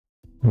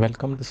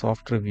Welcome to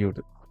Soft Reviewed.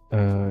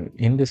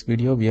 In this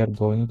video, we are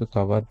going to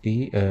cover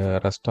the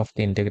rest of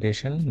the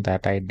integration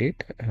that I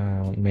did,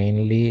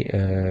 mainly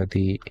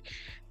the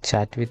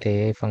chat with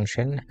AI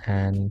function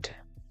and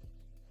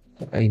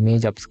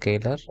image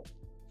upscaler,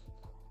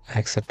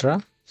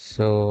 etc.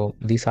 So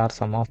these are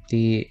some of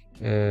the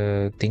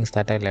things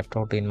that I left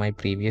out in my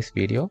previous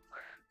video.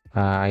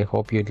 I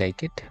hope you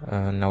like it.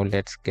 Now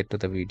let's get to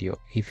the video.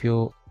 If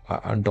you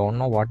don't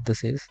know what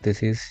this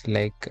is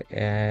like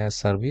a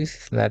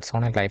service that's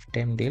on a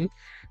lifetime deal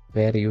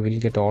where you will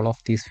get all of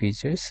these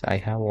features. I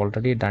have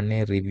already done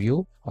a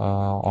review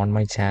on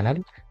my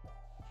channel.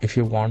 If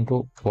you want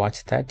to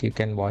watch that, you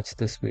can watch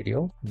this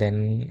video.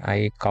 Then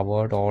I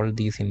covered all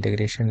these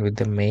integration with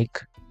the Make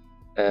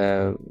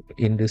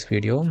in this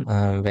video,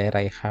 where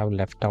I have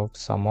left out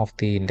some of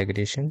the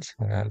integrations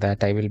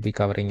that I will be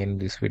covering in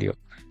this video.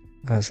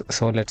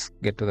 So let's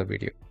get to the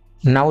video.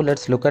 Now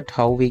let's look at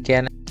how we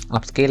can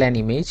upscale an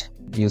image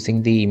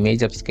using the image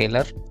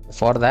upscaler.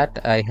 For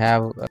that, I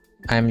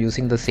am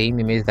using the same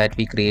image that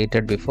we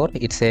created before.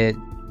 It's a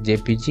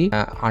JPG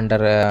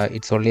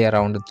it's only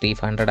around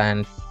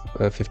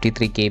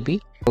 353 KB.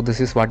 So this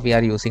is what we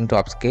are using to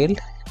upscale,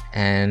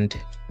 and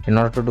in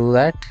order to do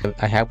that,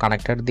 I have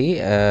connected the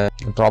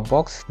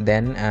Dropbox.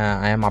 Then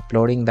I am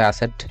uploading the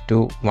asset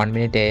to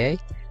min.ai,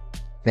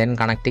 then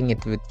connecting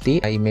it with the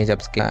image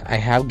upscale. I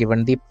have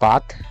given the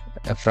path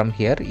from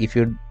here. If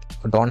you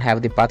don't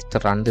have the path to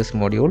run this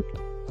module,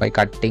 by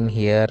cutting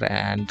here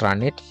and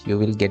run it, you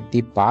will get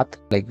the path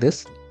like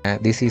this.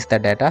 This is the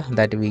data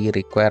that we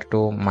require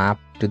to map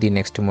to the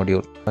next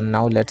module. And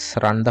now let's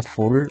run the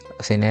full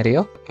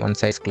scenario.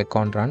 Once I click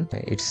on run,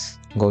 it's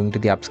going to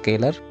the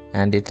upscaler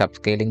and it's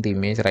upscaling the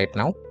image right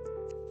now.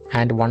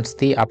 And once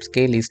the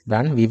upscale is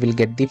done, we will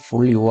get the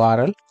full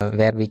URL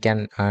where we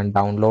can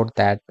download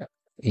that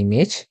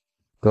image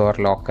to our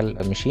local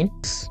machine.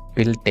 This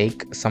will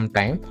take some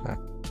time,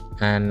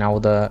 and now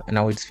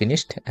it's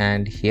finished.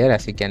 And here,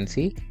 as you can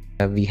see,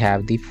 we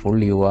have the full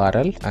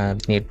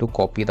URL. Need to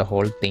copy the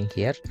whole thing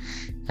here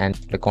and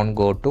click on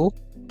go to.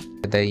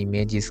 The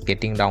image is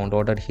getting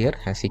downloaded here.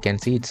 As you can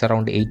see, it's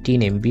around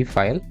 18 MB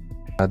file.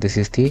 This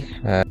is the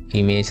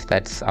image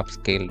that's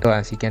upscaled. So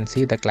as you can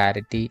see, the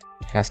clarity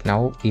has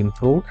now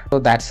improved. So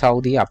that's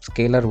how the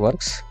upscaler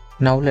works.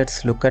 Now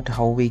let's look at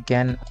how we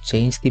can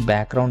change the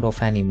background of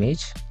an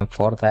image.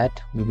 For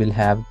that, we will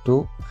have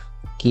to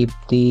keep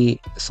the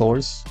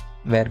source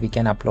where we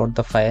can upload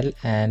the file,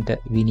 and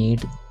we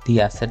need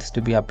the assets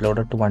to be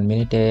uploaded to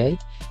min.ai.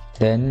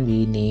 Then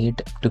we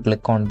need to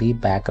click on the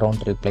background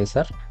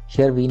replacer.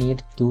 Here we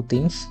need two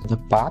things: the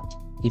path.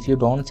 If you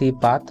don't see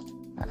path,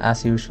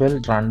 as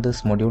usual, run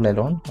this module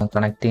alone,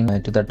 connecting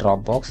to the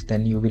Dropbox,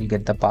 then you will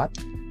get the path.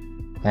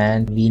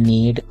 And we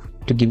need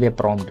to give a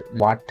prompt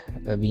what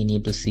we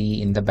need to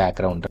see in the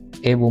background.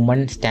 A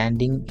woman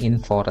standing in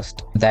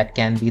forest, that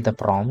can be the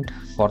prompt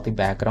for the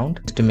background.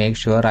 To make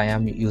sure, I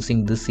am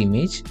using this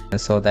image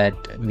so that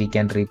we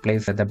can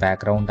replace the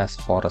background as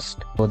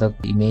forest. So the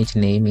image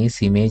name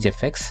is image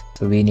fx,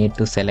 so we need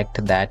to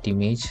select that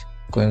image.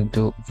 Going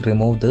to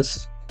remove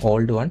this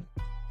old one,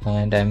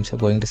 and I'm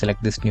going to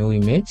select this new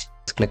image.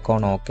 Just click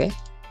on OK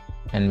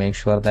and make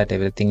sure that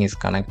everything is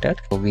connected.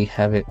 So we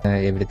have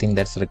everything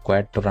that's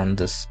required to run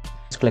this.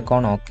 Just click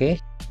on OK.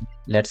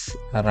 Let's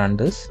run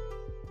this.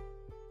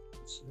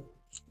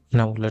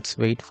 Now let's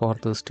wait for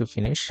this to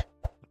finish.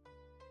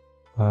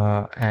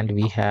 And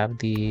we have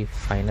the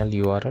final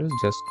URL.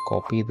 Just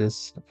copy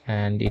this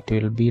and it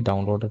will be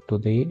downloaded to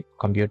the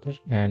computer.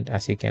 And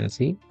as you can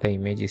see, the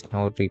image is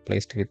now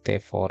replaced with a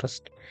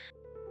forest.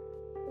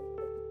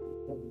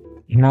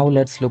 Now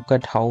let's look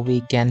at how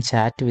we can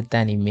chat with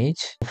an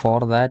image. For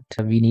that,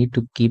 we need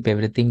to keep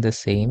everything the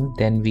same.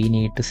 Then we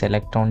need to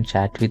select on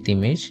chat with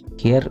image.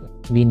 Here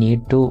we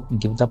need to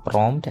give the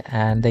prompt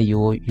and the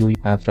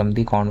UUI from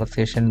the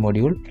conversation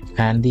module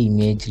and the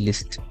image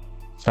list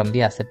from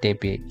the asset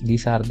API.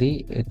 These are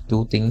the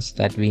two things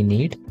that we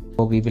need.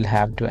 So we will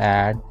have to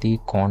add the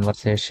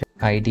conversation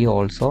ID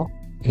also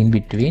in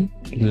between.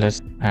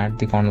 Let's add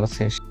the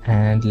conversation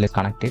and let's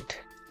connect it.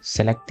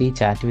 Select the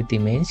chat with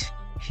image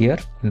here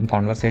in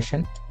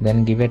conversation,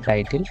 then give a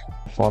title.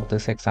 For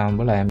this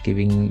example, I am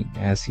giving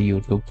as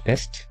YouTube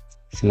test.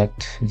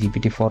 Select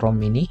GPT-4o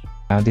mini.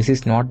 This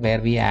is not where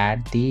we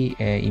add the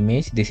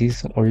image. This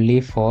is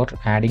only for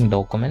adding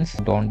documents.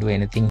 Don't do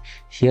anything.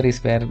 Here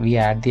is where we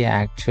add the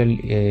actual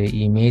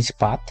image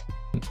path.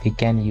 We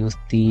can use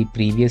the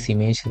previous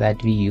image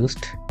that we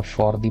used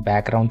for the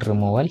background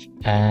removal.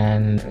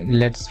 And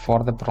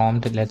for the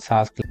prompt, let's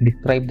ask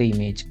describe the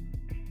image.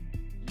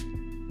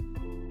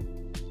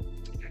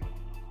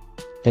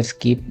 Let's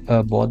keep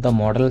both the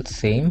model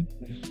same.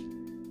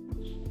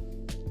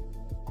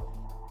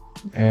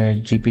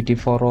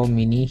 GPT-4o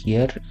mini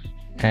here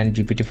and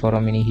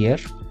GPT-4o mini here.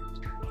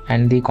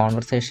 And the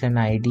conversation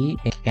ID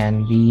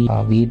can be,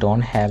 we don't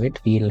have it.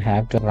 We'll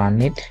have to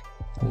run it.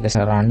 Let's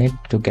run it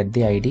to get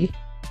the ID.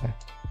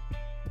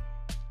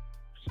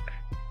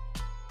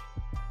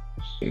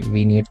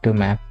 We need to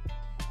map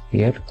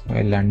here.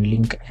 I'll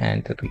unlink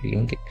and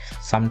relink it.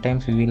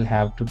 Sometimes we will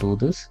have to do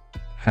this.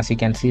 As you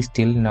can see,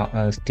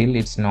 still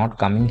it's not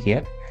coming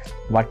here.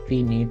 What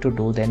we need to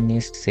do then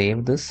is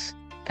save this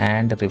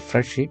and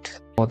refresh it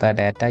so the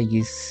data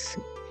is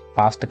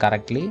passed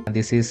correctly.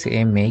 This is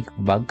a make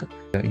bug.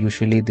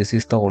 Usually this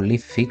is the only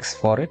fix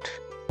for it.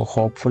 So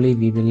hopefully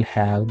we will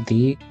have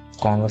the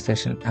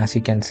conversation. As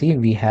you can see,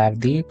 we have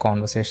the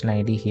conversation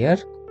ID here.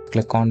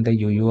 Click on the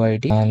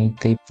UUID and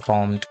the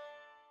prompt.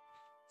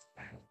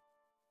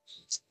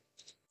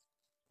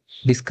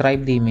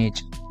 Describe the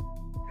image.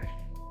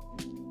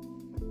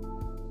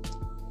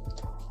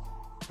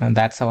 And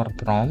that's our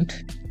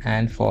prompt.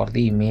 And for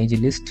the image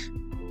list,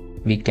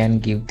 we can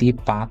give the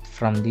path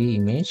from the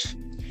image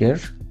here.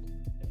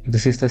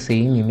 This is the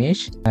same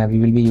image. We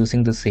will be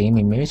using the same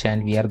image,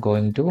 and we are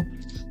going to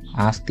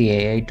ask the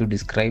AI to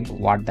describe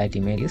what that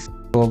image is.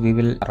 So we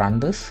will run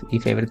this.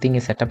 If everything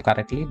is set up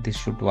correctly, this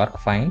should work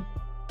fine,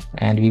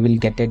 and we will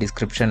get a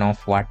description of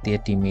what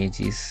that image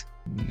is.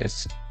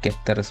 Let's get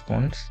the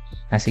response.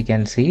 As you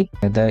can see,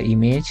 the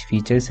image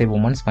features a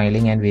woman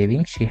smiling and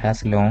waving. She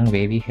has long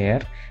wavy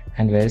hair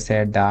and wears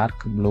a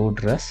dark blue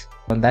dress.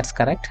 Well, that's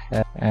correct.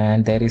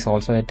 And there is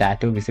also a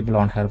tattoo visible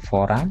on her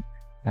forearm.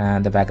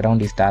 The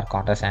background is dark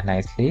contrast and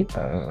nicely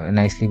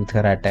with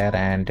her attire,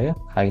 and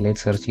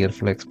highlights her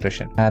cheerful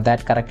expression.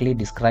 That correctly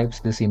describes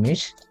this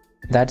image.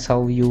 That's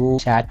how you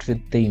chat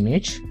with the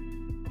image.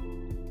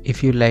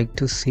 If you like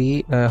to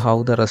see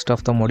how the rest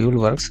of the module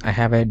works, I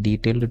have a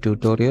detailed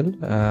tutorial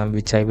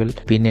which I will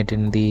pin it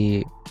in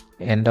the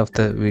end of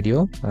the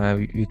video.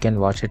 You can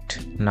watch it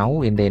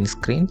now in the end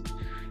screen.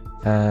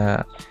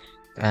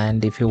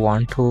 And if you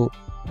want to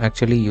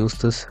actually use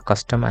this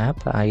custom app,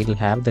 I will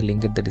have the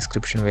link in the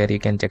description where you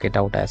can check it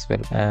out as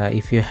well.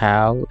 If you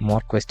have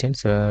more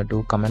questions,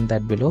 do comment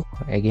that below.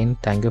 Again,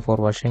 thank you for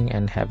watching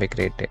and have a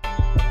great day.